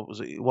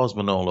it was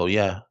Manolo,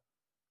 yeah,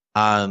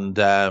 and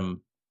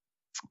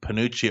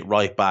Panucci at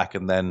right back,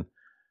 and then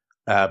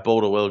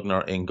Bodo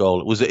Illgner in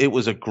goal. It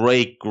was a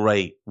great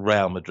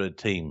Real Madrid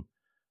team,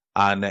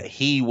 and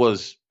he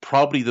was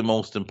probably the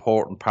most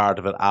important part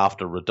of it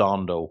after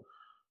Redondo,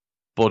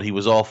 but he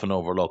was often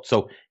overlooked.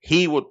 So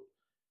he would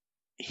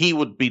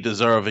be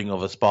deserving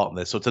of a spot in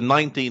this. So it's a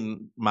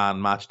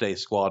 19-man match day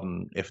squad,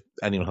 and if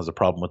anyone has a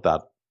problem with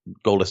that,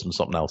 go listen to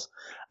something else.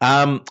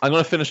 I'm going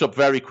to finish up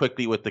very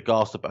quickly with the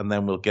gossip, and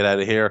then we'll get out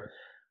of here.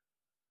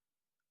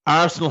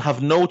 Arsenal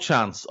have no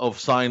chance of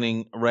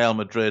signing Real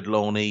Madrid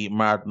loanee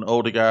Martin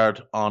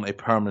Odegaard on a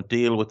permanent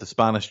deal, with the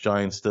Spanish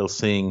giants still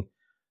seeing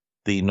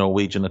the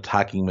Norwegian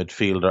attacking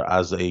midfielder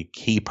as a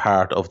key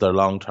part of their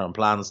long-term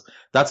plans.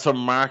 That's from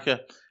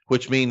Marca,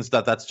 which means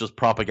that that's just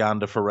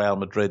propaganda for Real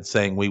Madrid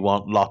saying we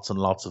want lots and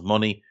lots of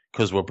money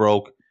because we're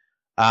broke.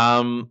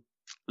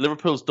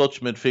 Liverpool's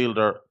Dutch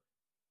midfielder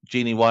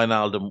Gini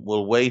Wijnaldum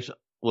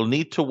will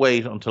need to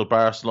wait until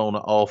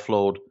Barcelona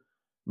offload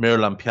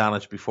Miralem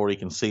Pjanic before he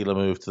can seal a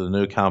move to the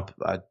Nou Camp.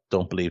 I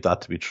don't believe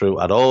that to be true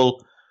at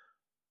all.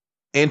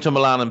 Inter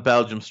Milan and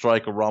Belgium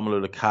striker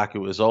Romelu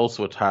Lukaku is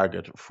also a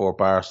target for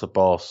Barca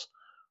boss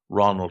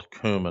Ronald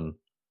Koeman.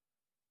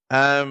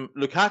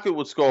 Lukaku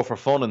would score for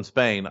fun in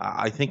Spain.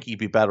 I think he'd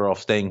be better off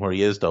staying where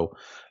he is, though.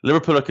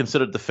 Liverpool are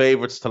considered the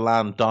favourites to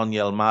land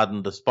Daniel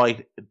Malen,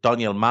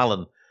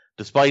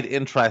 despite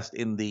interest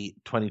in the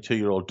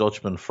 22-year-old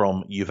Dutchman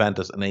from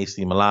Juventus and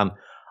AC Milan.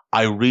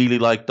 I really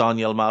like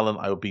Daniel Malen.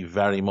 I would be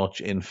very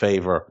much in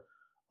favour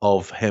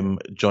of him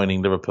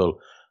joining Liverpool.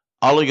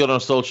 Ole Gunnar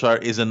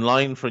Solskjaer is in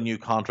line for a new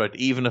contract,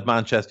 even if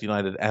Manchester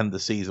United end the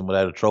season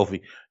without a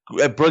trophy.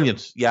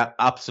 Brilliant. Yeah,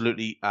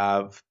 absolutely.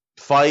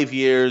 5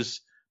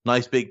 years,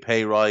 nice big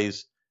pay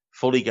rise,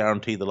 fully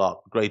guaranteed the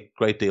lot.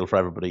 Great deal for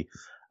everybody.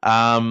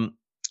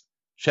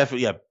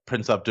 Sheffield, yeah,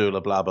 Prince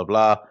Abdullah, blah, blah,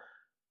 blah.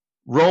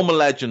 Roma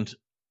legend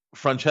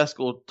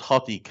Francesco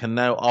Totti can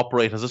now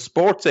operate as a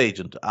sports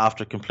agent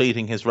after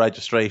completing his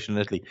registration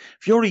in Italy.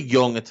 If you're a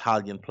young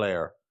Italian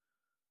player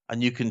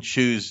and you can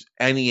choose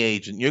any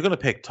agent, you're going to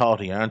pick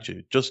Totti, aren't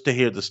you? Just to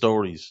hear the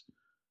stories,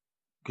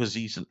 because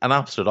he's an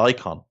absolute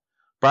icon.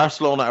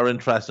 Barcelona are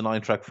interested in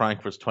Eintracht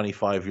Frankfurt's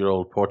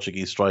 25-year-old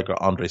Portuguese striker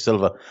Andre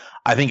Silva.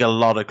 I think a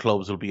lot of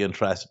clubs will be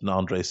interested in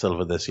Andre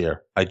Silva this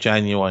year. I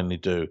genuinely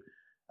do.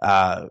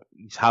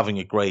 He's having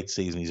a great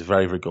season. He's a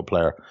very, very good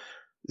player.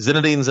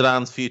 Zinedine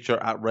Zidane's future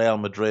at Real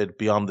Madrid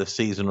beyond this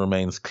season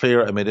remains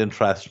clear amid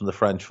interest from the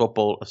French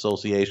Football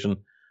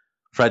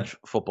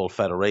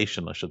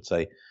Federation, I should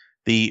say.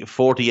 The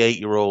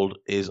 48-year-old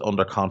is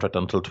under contract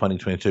until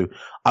 2022.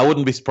 I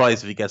wouldn't be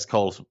surprised if he gets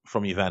calls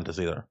from Juventus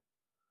either.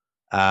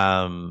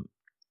 But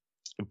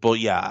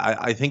yeah,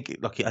 I think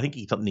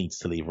he needs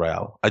to leave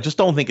Real. I just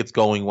don't think it's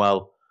going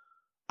well.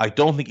 I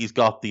don't think he's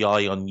got the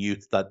eye on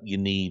youth that you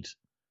need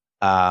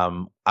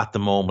at the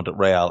moment at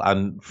Real,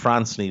 and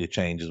France need a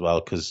change as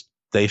well, because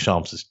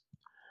Deschamps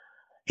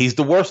he's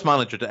the worst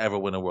manager to ever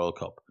win a World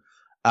Cup.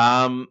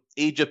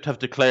 Egypt have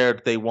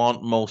declared they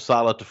want Mo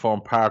Salah to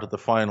form part of the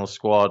final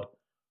squad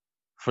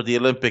for the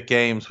Olympic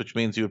Games, which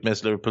means you would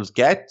miss Liverpool's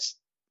get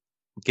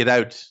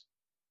out.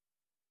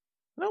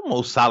 No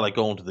Mo Salah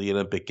going to the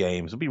Olympic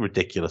Games. It'd be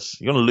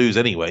ridiculous. You're going to lose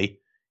anyway.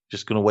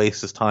 Just going to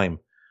waste his time.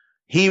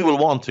 He will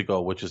want to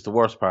go, which is the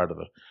worst part of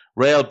it.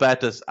 Real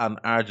Betis and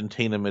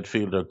Argentina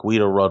midfielder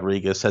Guido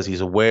Rodriguez says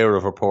he's aware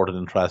of reported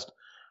interest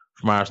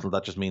from Arsenal.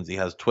 That just means he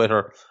has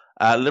Twitter.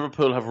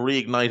 Liverpool have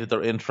reignited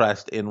their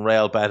interest in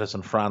Real Betis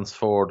and France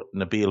forward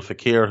Nabil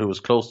Fekir, who was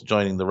close to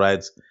joining the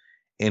Reds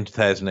in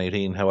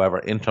 2018. However,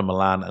 Inter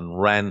Milan and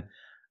Rennes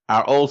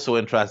are also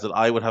interested.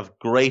 I would have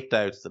great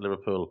doubts that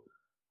Liverpool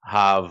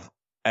have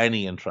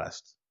any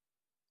interest,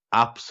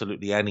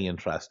 absolutely any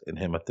interest in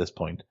him at this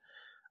point.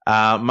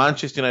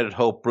 Manchester United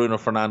hope Bruno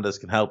Fernandes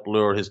can help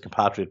lure his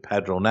compatriot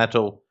Pedro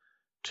Neto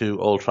to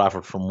Old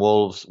Trafford from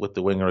Wolves, with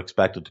the winger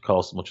expected to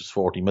cost as much as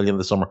 40 million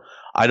this summer.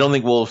 I don't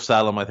think Wolves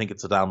sell him. I think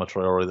it's Adama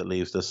Traore that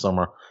leaves this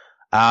summer.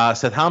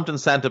 Southampton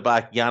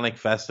centre-back Yannick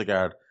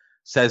Vestergaard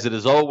says it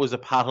is always a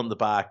pat on the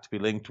back to be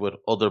linked with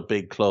other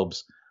big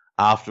clubs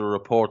after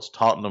reports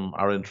Tottenham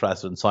are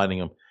interested in signing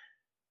him.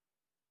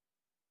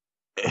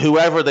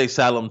 Whoever they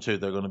sell him to,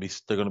 they're going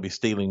to be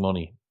stealing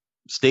money.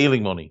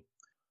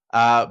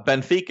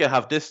 Benfica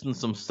have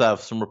distanced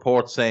themselves from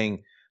reports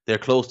saying they're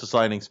close to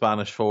signing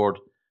Spanish forward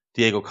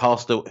Diego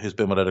Costa, who's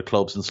been without a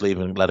club since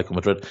leaving Atletico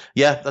Madrid.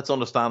 Yeah, that's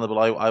understandable.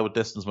 I would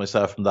distance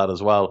myself from that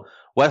as well.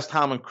 West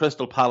Ham and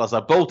Crystal Palace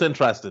are both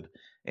interested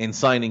in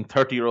signing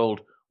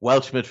 30-year-old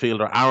Welsh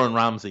midfielder Aaron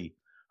Ramsey,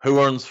 who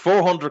earns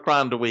 400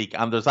 grand a week,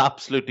 and there's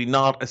absolutely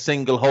not a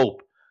single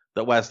hope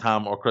that West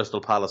Ham or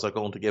Crystal Palace are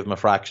going to give him a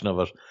fraction of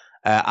it.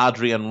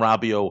 Adrian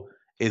Rabiot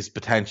is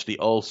potentially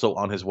also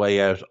on his way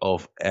out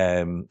of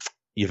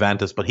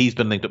Juventus, but he's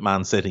been linked with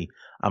Man City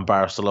and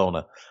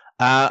Barcelona.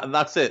 And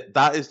that's it.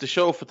 That is the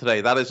show for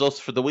today. That is us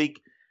for the week.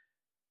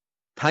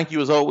 Thank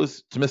you, as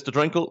always, to Mr.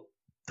 Drinkle.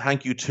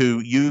 Thank you to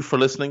you for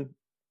listening.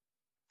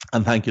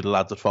 And thank you to the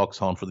lads at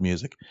Foxhound for the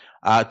music.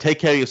 Take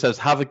care of yourselves.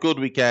 Have a good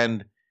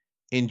weekend.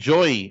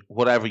 Enjoy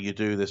whatever you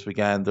do this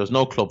weekend. There's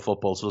no club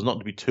football, so there's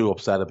nothing to be too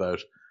upset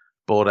about.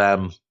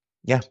 But,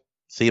 yeah,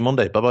 see you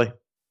Monday. Bye-bye.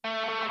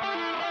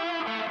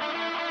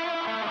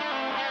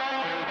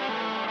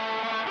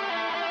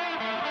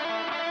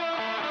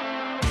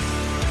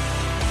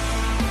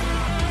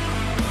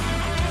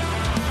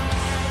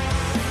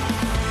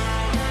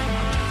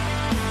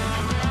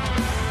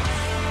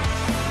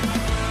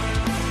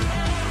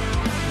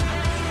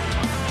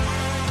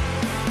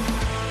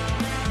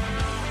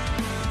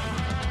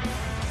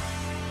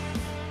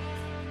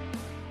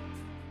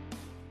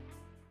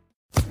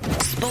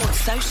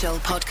 Social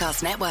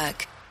Podcast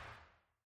Network.